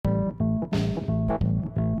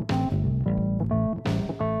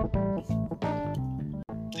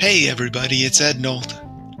Hey everybody, it's Ed Nolt.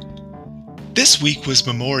 This week was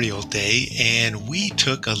Memorial Day and we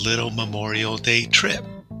took a little Memorial Day trip.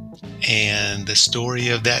 And the story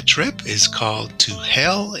of that trip is called To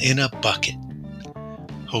Hell in a Bucket.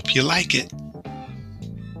 Hope you like it.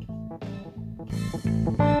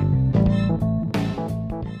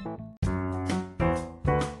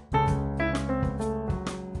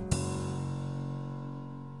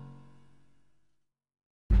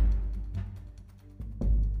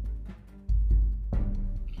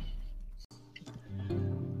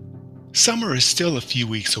 Summer is still a few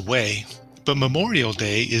weeks away, but Memorial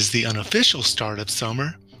Day is the unofficial start of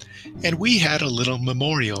summer, and we had a little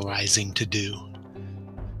memorializing to do.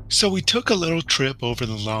 So we took a little trip over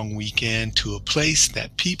the long weekend to a place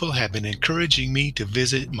that people have been encouraging me to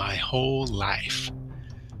visit my whole life.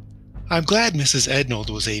 I'm glad Mrs.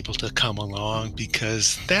 Ednold was able to come along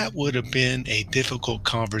because that would have been a difficult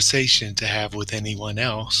conversation to have with anyone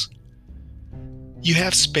else. You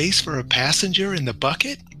have space for a passenger in the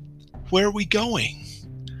bucket? Where are we going?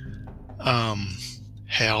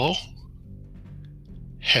 Hell?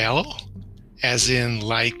 Hell? As in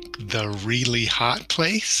like the really hot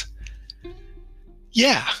place?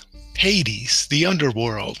 Yeah, Hades, the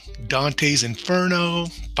underworld, Dante's Inferno,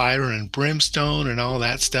 fire and brimstone and all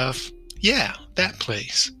that stuff. Yeah, that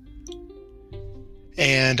place.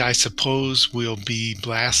 And I suppose we'll be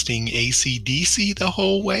blasting AC/DC the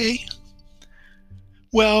whole way?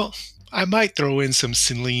 Well, I might throw in some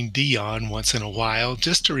Celine Dion once in a while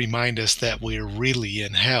just to remind us that we're really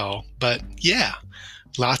in hell. But yeah,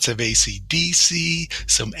 lots of AC/DC,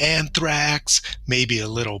 some Anthrax, maybe a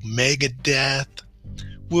little Megadeth.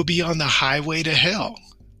 We'll be on the highway to hell.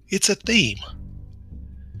 It's a theme.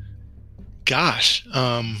 Gosh,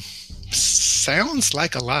 sounds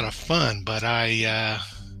like a lot of fun, but I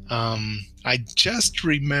just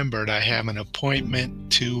remembered I have an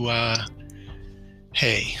appointment to,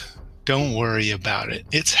 hey, don't worry about it.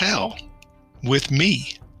 It's hell. With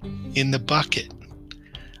me. In the bucket.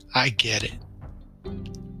 I get it.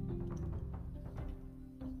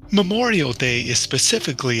 Memorial Day is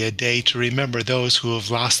specifically a day to remember those who have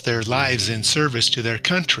lost their lives in service to their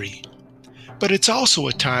country. But it's also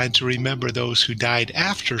a time to remember those who died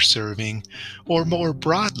after serving, or more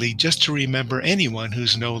broadly, just to remember anyone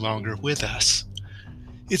who's no longer with us.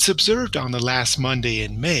 It's observed on the last Monday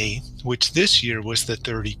in May, which this year was the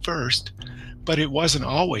 31st, but it wasn't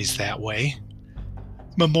always that way.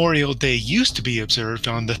 Memorial Day used to be observed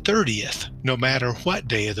on the 30th, no matter what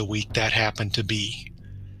day of the week that happened to be.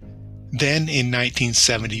 Then in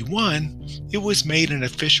 1971, it was made an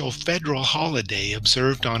official federal holiday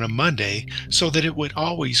observed on a Monday so that it would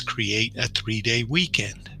always create a 3-day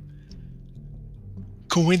weekend.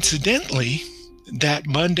 Coincidentally, that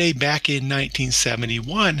Monday back in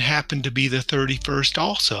 1971 happened to be the 31st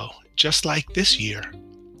also, just like this year.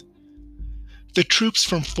 The troops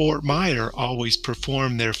from Fort Myer always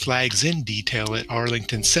perform their Flags In detail at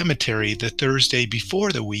Arlington Cemetery the Thursday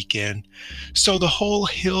before the weekend, so the whole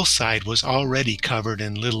hillside was already covered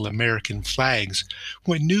in little American flags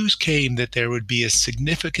when news came that there would be a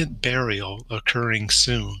significant burial occurring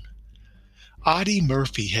soon. Audie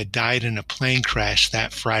Murphy had died in a plane crash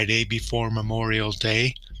that Friday before Memorial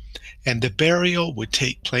Day, and the burial would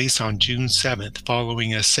take place on June 7th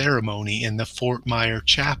following a ceremony in the Fort Myer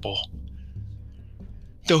Chapel.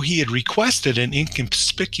 Though he had requested an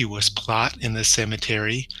inconspicuous plot in the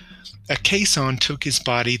cemetery, a caisson took his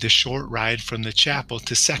body the short ride from the chapel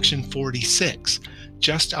to Section 46,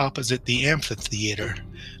 just opposite the amphitheater,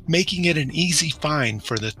 making it an easy find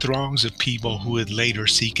for the throngs of people who would later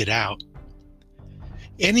seek it out.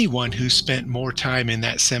 Anyone who spent more time in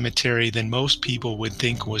that cemetery than most people would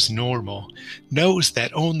think was normal knows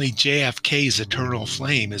that only JFK's eternal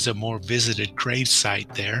flame is a more visited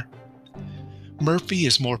gravesite there. Murphy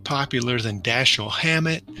is more popular than Dashiell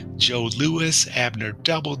Hammett, Joe Louis, Abner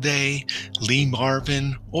Doubleday, Lee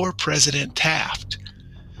Marvin, or President Taft.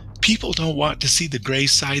 People don't want to see the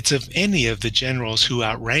gravesites of any of the generals who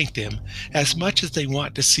outranked him as much as they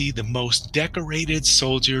want to see the most decorated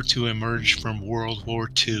soldier to emerge from World War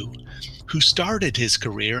II, who started his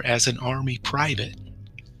career as an Army private.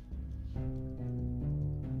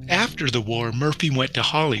 After the war, Murphy went to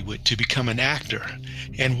Hollywood to become an actor,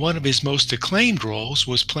 and one of his most acclaimed roles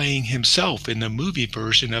was playing himself in the movie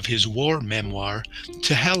version of his war memoir,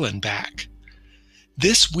 To Hell and Back.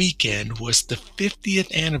 This weekend was the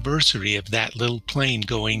 50th anniversary of that little plane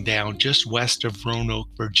going down just west of Roanoke,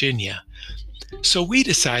 Virginia. So we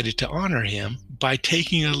decided to honor him by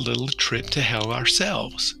taking a little trip to hell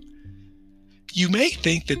ourselves. You may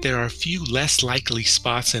think that there are few less likely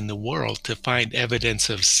spots in the world to find evidence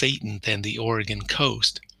of Satan than the Oregon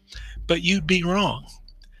coast, but you'd be wrong.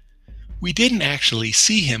 We didn't actually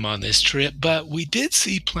see him on this trip, but we did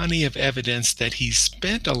see plenty of evidence that he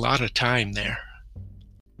spent a lot of time there.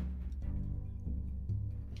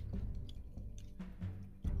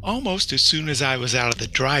 Almost as soon as I was out of the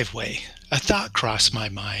driveway, a thought crossed my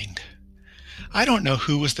mind. I don't know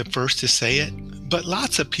who was the first to say it, but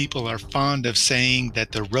lots of people are fond of saying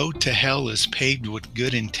that the road to hell is paved with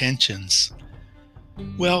good intentions.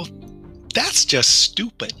 Well, that's just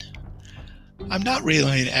stupid. I'm not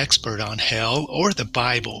really an expert on hell or the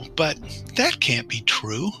Bible, but that can't be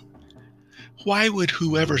true. Why would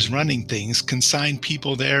whoever's running things consign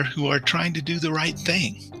people there who are trying to do the right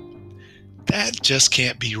thing? That just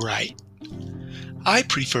can't be right. I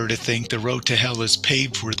prefer to think the road to hell is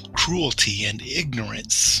paved with cruelty and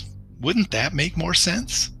ignorance. Wouldn't that make more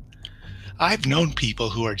sense? I've known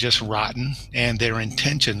people who are just rotten, and their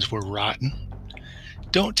intentions were rotten.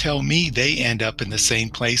 Don't tell me they end up in the same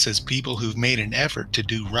place as people who've made an effort to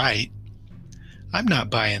do right. I'm not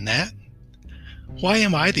buying that. Why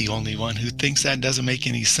am I the only one who thinks that doesn't make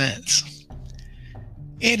any sense?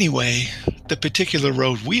 Anyway, the particular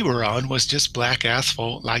road we were on was just black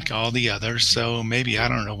asphalt like all the others, so maybe I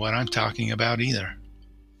don't know what I'm talking about either.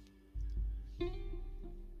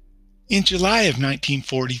 In July of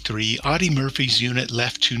 1943, Audie Murphy's unit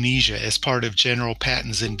left Tunisia as part of General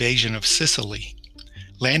Patton's invasion of Sicily,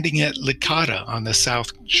 landing at Licata on the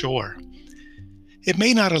south shore. It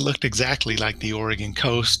may not have looked exactly like the Oregon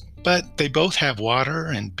coast, but they both have water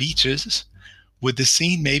and beaches. Would the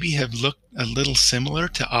scene maybe have looked a little similar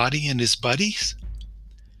to Audie and his buddies?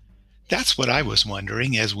 That's what I was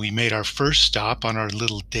wondering as we made our first stop on our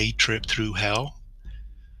little day trip through hell.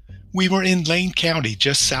 We were in Lane County,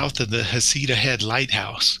 just south of the Heceta Head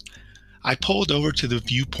Lighthouse. I pulled over to the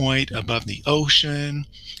viewpoint above the ocean,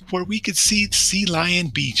 where we could see Sea Lion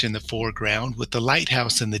Beach in the foreground with the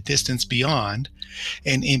lighthouse in the distance beyond,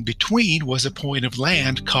 and in between was a point of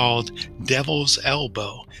land called Devil's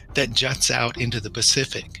Elbow that juts out into the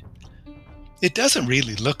Pacific. It doesn't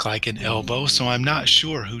really look like an elbow, so I'm not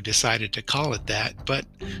sure who decided to call it that, but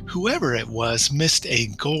whoever it was missed a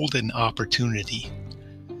golden opportunity.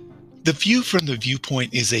 The view from the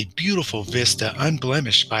viewpoint is a beautiful vista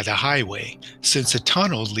unblemished by the highway, since a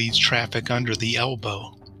tunnel leads traffic under the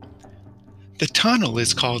elbow. The tunnel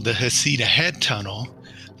is called the Heceta Head Tunnel,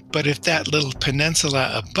 but if that little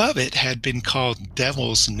peninsula above it had been called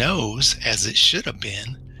Devil's Nose, as it should have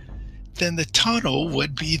been, then the tunnel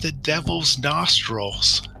would be the Devil's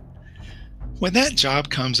Nostrils. When that job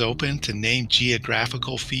comes open to name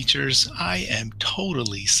geographical features, I am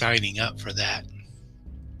totally signing up for that.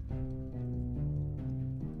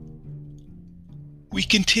 We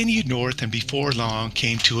continued north and before long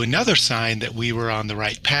came to another sign that we were on the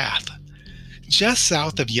right path. Just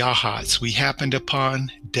south of Yachats, we happened upon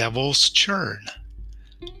Devil's Churn.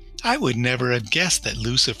 I would never have guessed that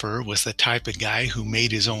Lucifer was the type of guy who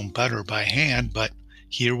made his own butter by hand, but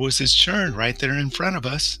here was his churn right there in front of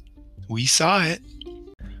us. We saw it.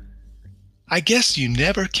 I guess you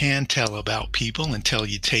never can tell about people until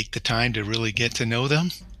you take the time to really get to know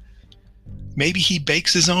them. Maybe he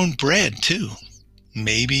bakes his own bread, too.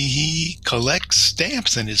 Maybe he collects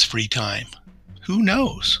stamps in his free time. Who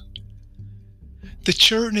knows? The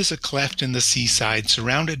churn is a cleft in the seaside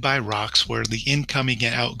surrounded by rocks where the incoming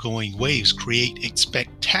and outgoing waves create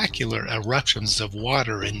spectacular eruptions of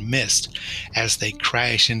water and mist as they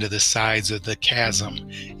crash into the sides of the chasm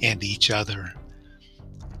and each other.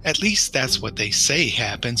 At least that's what they say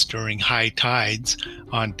happens during high tides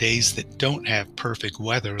on days that don't have perfect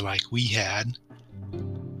weather like we had.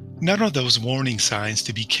 None of those warning signs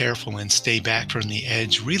to be careful and stay back from the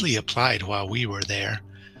edge really applied while we were there.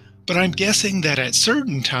 But I'm guessing that at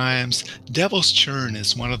certain times, Devil's Churn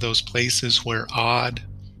is one of those places where odd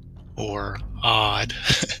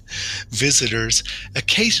visitors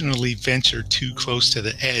occasionally venture too close to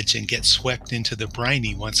the edge and get swept into the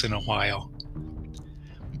briny once in a while.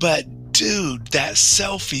 But dude, that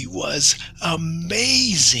selfie was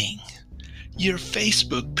amazing. Your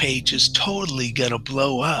Facebook page is totally gonna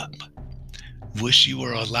blow up. Wish you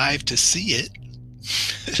were alive to see it.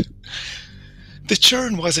 The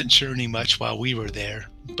churn wasn't churning much while we were there,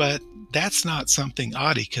 but that's not something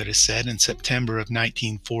Audie could have said in September of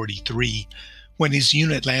 1943 when his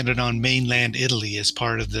unit landed on mainland Italy as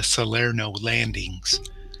part of the Salerno landings.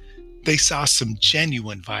 They saw some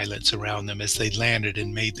genuine violence around them as they landed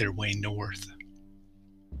and made their way north.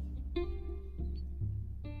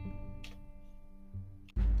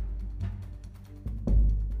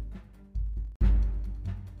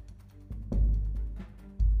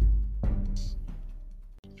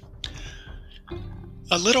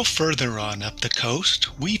 A little further on up the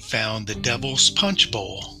coast, we found the Devil's Punch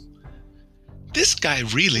Bowl. This guy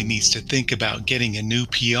really needs to think about getting a new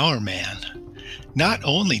PR man. Not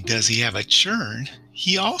only does he have a churn,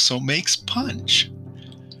 he also makes punch.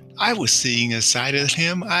 I was seeing a side of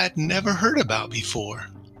him I'd never heard about before.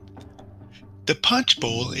 The Punch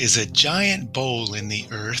Bowl is a giant bowl in the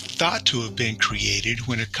earth thought to have been created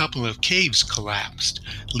when a couple of caves collapsed,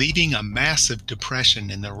 leaving a massive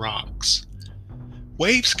depression in the rocks.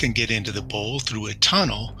 Waves can get into the bowl through a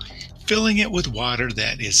tunnel, filling it with water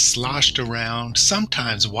that is sloshed around,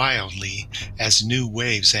 sometimes wildly, as new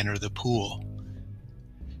waves enter the pool.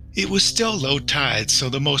 It was still low tide, so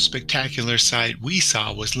the most spectacular sight we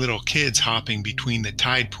saw was little kids hopping between the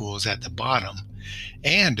tide pools at the bottom,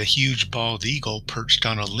 and a huge bald eagle perched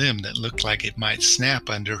on a limb that looked like it might snap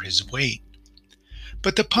under his weight.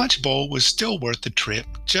 But the Punch Bowl was still worth the trip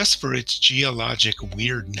just for its geologic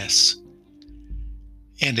weirdness.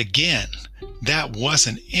 And again, that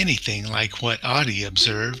wasn't anything like what Audie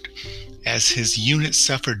observed, as his unit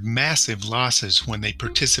suffered massive losses when they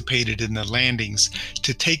participated in the landings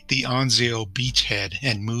to take the Anzio beachhead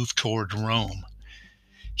and move toward Rome.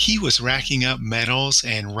 He was racking up medals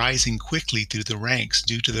and rising quickly through the ranks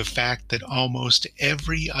due to the fact that almost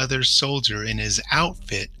every other soldier in his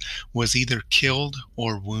outfit was either killed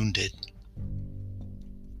or wounded.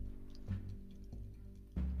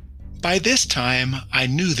 By this time, I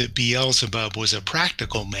knew that Beelzebub was a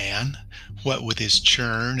practical man, what with his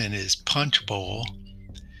churn and his punch bowl,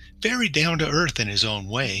 very down to earth in his own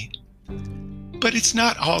way. But it's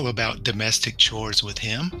not all about domestic chores with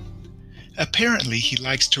him. Apparently, he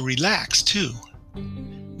likes to relax too.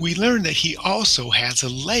 We learned that he also has a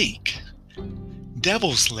lake.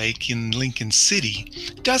 Devil's Lake in Lincoln City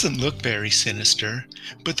doesn't look very sinister,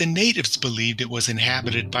 but the natives believed it was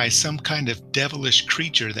inhabited by some kind of devilish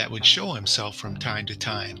creature that would show himself from time to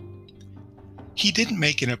time. He didn't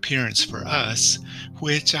make an appearance for us,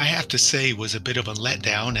 which I have to say was a bit of a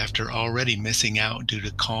letdown after already missing out due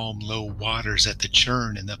to calm, low waters at the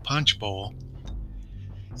churn in the Punch Bowl.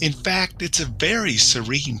 In fact, it's a very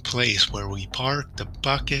serene place where we parked the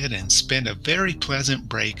bucket and spent a very pleasant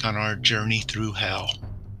break on our journey through hell.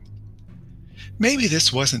 Maybe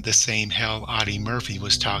this wasn't the same hell Audie Murphy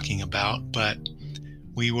was talking about, but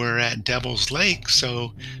we were at Devil's Lake,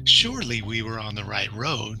 so surely we were on the right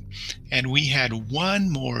road, and we had one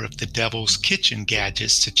more of the Devil's Kitchen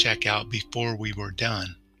gadgets to check out before we were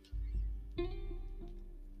done.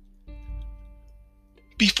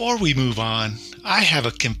 Before we move on, I have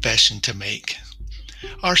a confession to make.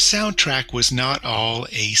 Our soundtrack was not all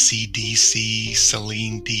AC/DC,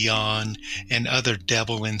 Celine Dion, and other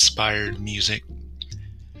devil-inspired music.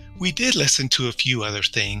 We did listen to a few other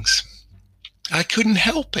things. I couldn't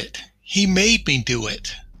help it. He made me do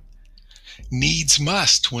it. Needs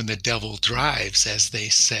must when the devil drives, as they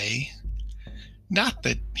say. Not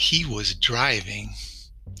that he was driving.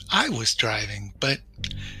 I was driving, but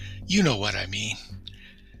you know what I mean.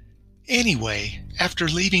 Anyway, after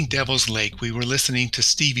leaving Devil's Lake, we were listening to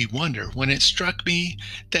Stevie Wonder when it struck me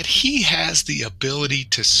that he has the ability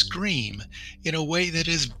to scream in a way that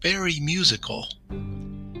is very musical.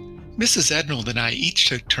 Mrs. Ednold and I each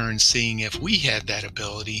took turns seeing if we had that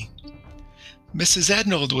ability. Mrs.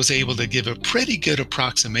 Ednold was able to give a pretty good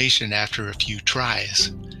approximation after a few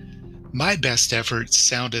tries. My best efforts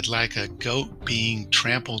sounded like a goat being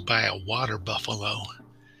trampled by a water buffalo.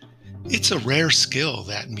 It's a rare skill,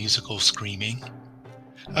 that musical screaming.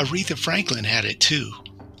 Aretha Franklin had it too.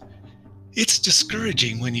 It's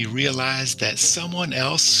discouraging when you realize that someone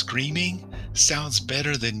else screaming sounds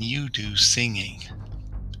better than you do singing.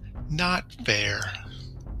 Not fair.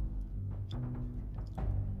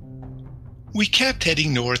 We kept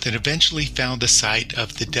heading north and eventually found the site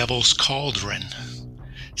of the Devil's Cauldron.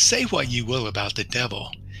 Say what you will about the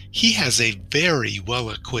devil, he has a very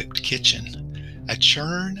well-equipped kitchen. A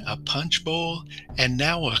churn, a punch bowl, and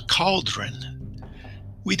now a cauldron.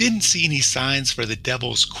 We didn't see any signs for the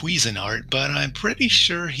Devil's Cuisinart, but I'm pretty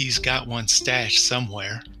sure he's got one stashed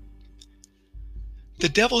somewhere. The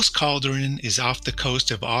Devil's Cauldron is off the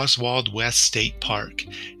coast of Oswald West State Park,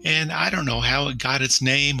 and I don't know how it got its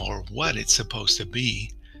name or what it's supposed to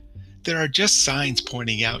be. There are just signs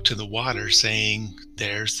pointing out to the water saying,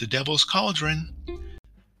 "There's the Devil's Cauldron."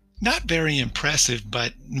 Not very impressive,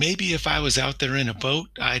 but maybe if I was out there in a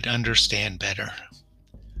boat, I'd understand better.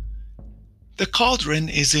 The Cauldron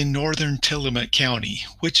is in northern Tillamook County,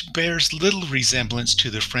 which bears little resemblance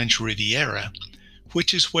to the French Riviera,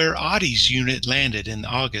 which is where Audie's unit landed in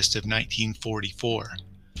August of 1944.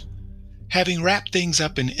 Having wrapped things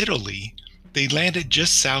up in Italy, they landed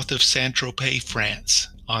just south of Saint-Tropez, France,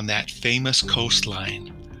 on that famous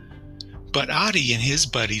coastline. But Adi and his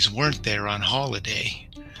buddies weren't there on holiday.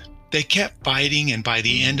 They kept fighting, and by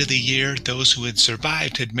the end of the year, those who had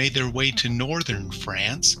survived had made their way to northern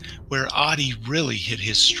France, where Adi really hit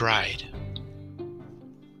his stride.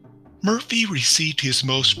 Murphy received his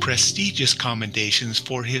most prestigious commendations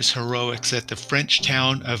for his heroics at the French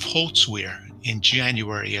town of Holzwihr in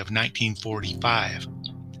January of 1945.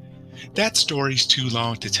 That story's too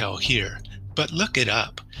long to tell here, but look it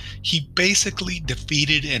up. He basically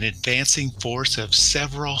defeated an advancing force of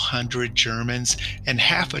several hundred Germans and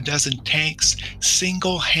half a dozen tanks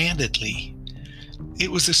single-handedly.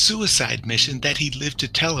 It was a suicide mission that he lived to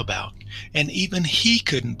tell about, and even he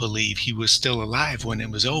couldn't believe he was still alive when it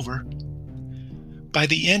was over. By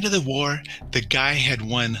the end of the war, the guy had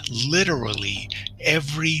won literally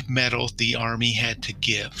every medal the Army had to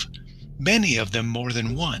give, many of them more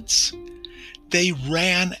than once. They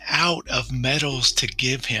ran out of medals to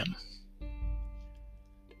give him.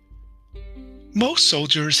 Most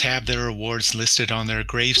soldiers have their awards listed on their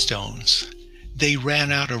gravestones. They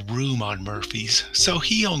ran out of room on Murphy's, so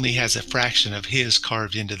he only has a fraction of his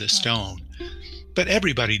carved into the stone. But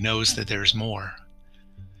everybody knows that there's more.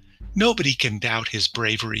 Nobody can doubt his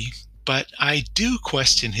bravery, but I do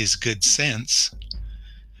question his good sense.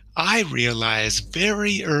 I realized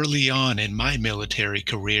very early on in my military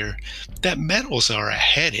career that medals are a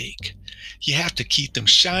headache. You have to keep them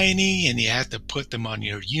shiny, and you have to put them on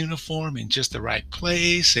your uniform in just the right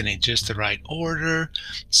place and in just the right order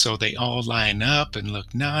so they all line up and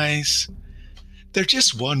look nice. They're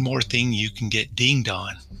just one more thing you can get dinged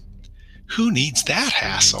on. Who needs that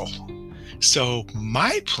hassle? So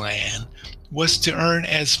my plan was to earn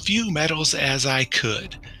as few medals as I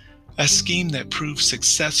could, a scheme that proved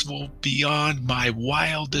successful beyond my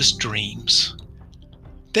wildest dreams.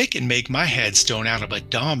 They can make my headstone out of a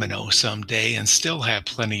domino someday and still have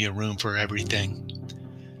plenty of room for everything.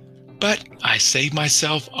 But I saved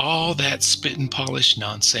myself all that spit and polish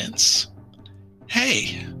nonsense.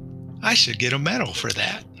 Hey, I should get a medal for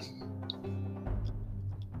that.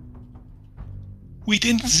 We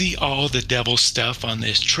didn't see all the devil stuff on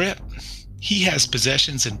this trip. He has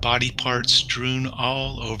possessions and body parts strewn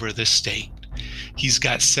all over the state. He's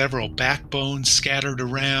got several backbones scattered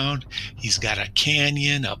around. He's got a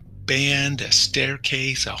canyon, a band, a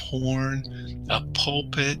staircase, a horn, a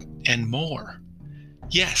pulpit, and more.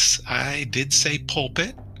 Yes, I did say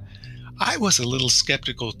pulpit. I was a little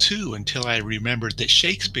skeptical too until I remembered that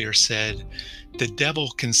Shakespeare said, "The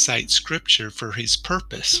devil can cite scripture for his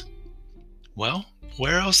purpose." Well,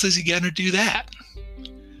 where else is he going to do that?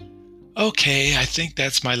 Okay, I think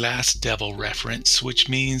that's my last devil reference, which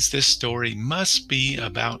means this story must be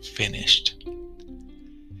about finished.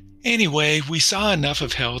 Anyway, we saw enough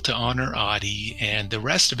of hell to honor Adi, and the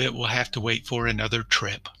rest of it will have to wait for another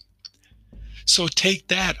trip. So take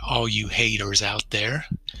that, all you haters out there.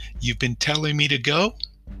 You've been telling me to go.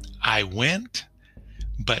 I went,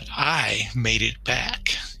 but I made it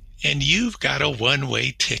back. And you've got a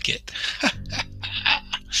one-way ticket.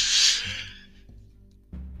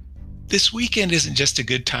 This weekend isn't just a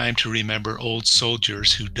good time to remember old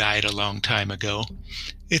soldiers who died a long time ago.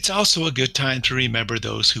 It's also a good time to remember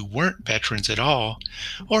those who weren't veterans at all,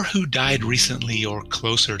 or who died recently or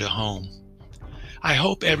closer to home. I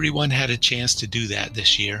hope everyone had a chance to do that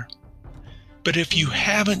this year. But if you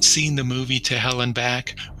haven't seen the movie To Hell and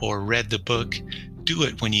Back or read the book, do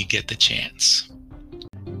it when you get the chance.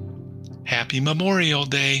 Happy Memorial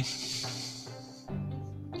Day!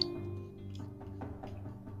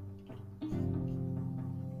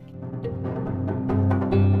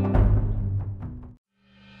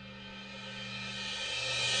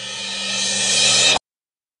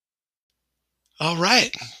 All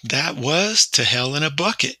right, that was To Hell in a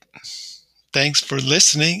Bucket. Thanks for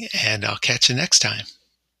listening, and I'll catch you next time.